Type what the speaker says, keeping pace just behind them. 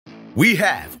We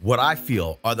have what I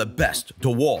feel are the best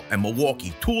Dewalt and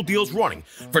Milwaukee tool deals running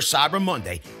for Cyber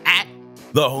Monday at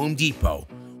the Home Depot.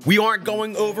 We aren't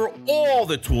going over all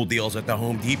the tool deals at the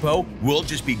Home Depot. We'll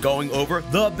just be going over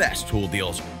the best tool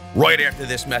deals right after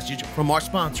this message from our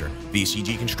sponsor,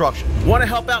 VCG Construction. Want to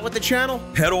help out with the channel?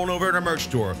 Head on over to the merch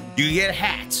store. You can get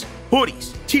hats,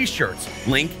 hoodies, t-shirts.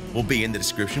 Link will be in the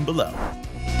description below.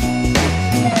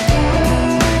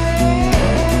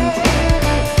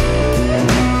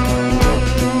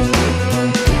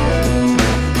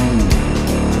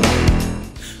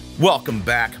 Welcome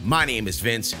back. My name is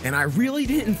Vince, and I really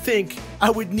didn't think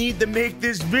I would need to make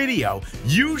this video.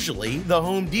 Usually, the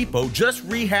Home Depot just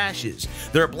rehashes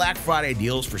their Black Friday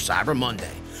deals for Cyber Monday,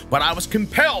 but I was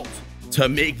compelled to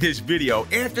make this video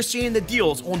after seeing the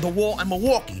deals on Dewalt and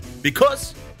Milwaukee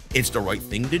because it's the right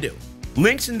thing to do.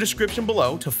 Links in the description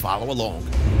below to follow along.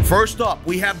 First up,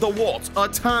 we have Dewalt's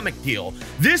Atomic Deal.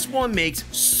 This one makes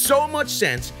so much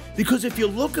sense because if you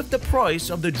look at the price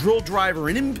of the drill driver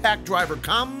and impact driver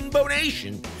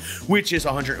combination, which is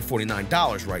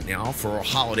 $149 right now for a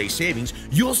holiday savings,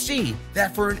 you'll see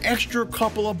that for an extra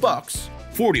couple of bucks,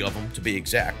 40 of them to be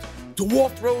exact,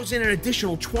 Dewalt throws in an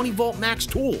additional 20-volt max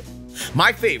tool.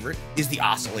 My favorite is the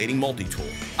oscillating multi-tool.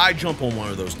 I jump on one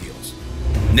of those deals.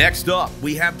 Next up,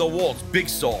 we have Dewalt's Big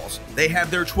Saws. They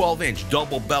have their 12-inch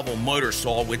double bevel miter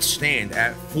saw with stand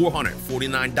at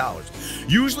 $449.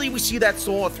 Usually we see that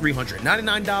saw at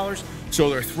 $399, so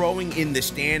they're throwing in the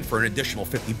stand for an additional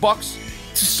 50 bucks.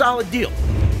 It's a solid deal.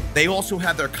 They also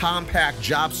have their compact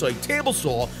job site table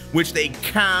saw, which they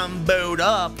comboed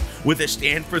up with a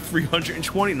stand for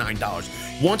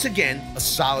 $329. Once again, a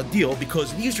solid deal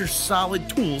because these are solid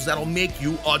tools that'll make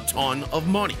you a ton of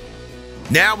money.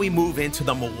 Now we move into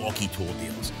the Milwaukee tool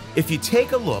deals. If you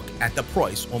take a look at the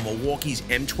price on Milwaukee's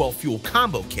M12 Fuel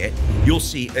Combo Kit, you'll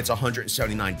see it's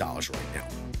 $179 right now.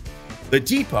 The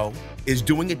Depot is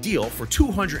doing a deal for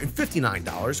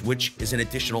 $259, which is an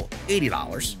additional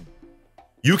 $80.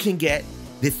 You can get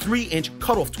the 3-inch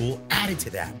cutoff tool added to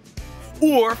that.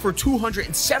 Or for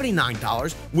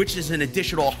 $279, which is an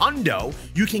additional hundo,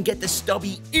 you can get the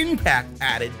stubby impact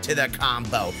added to the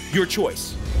combo. Your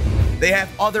choice. They have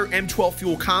other M12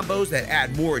 Fuel combos that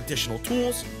add more additional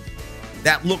tools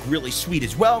that look really sweet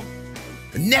as well.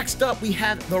 Next up, we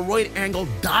have the right angle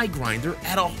die grinder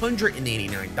at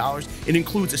 $189. It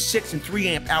includes a 6 and 3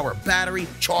 amp hour battery,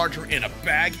 charger, and a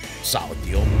bag. Solid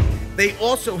deal. They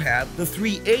also have the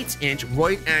 3/8-inch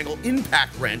right angle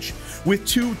impact wrench with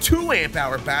two 2 amp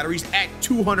hour batteries at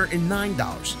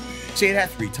 $209. Say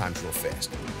that 3 times real fast.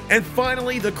 And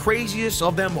finally, the craziest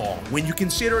of them all, when you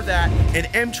consider that an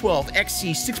M12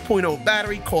 XC 6.0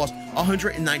 battery costs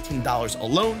 $119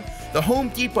 alone, the Home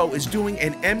Depot is doing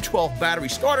an M12 battery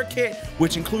starter kit,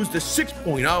 which includes the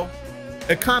 6.0,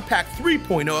 a compact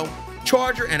 3.0,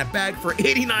 charger, and a bag for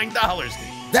 $89.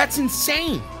 That's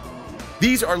insane.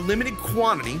 These are limited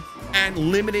quantity and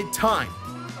limited time.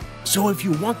 So if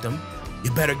you want them,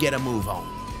 you better get a move on.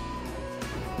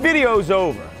 Video's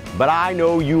over, but I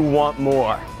know you want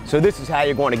more. So this is how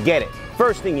you're going to get it.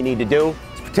 First thing you need to do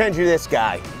is pretend you're this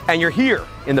guy, and you're here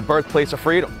in the birthplace of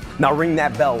freedom. Now ring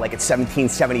that bell like it's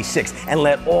 1776 and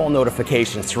let all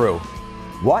notifications through.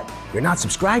 What? You're not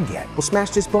subscribed yet? Well,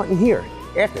 smash this button here.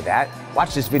 After that,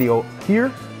 watch this video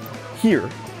here, here,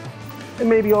 and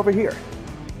maybe over here.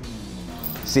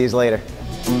 See you later.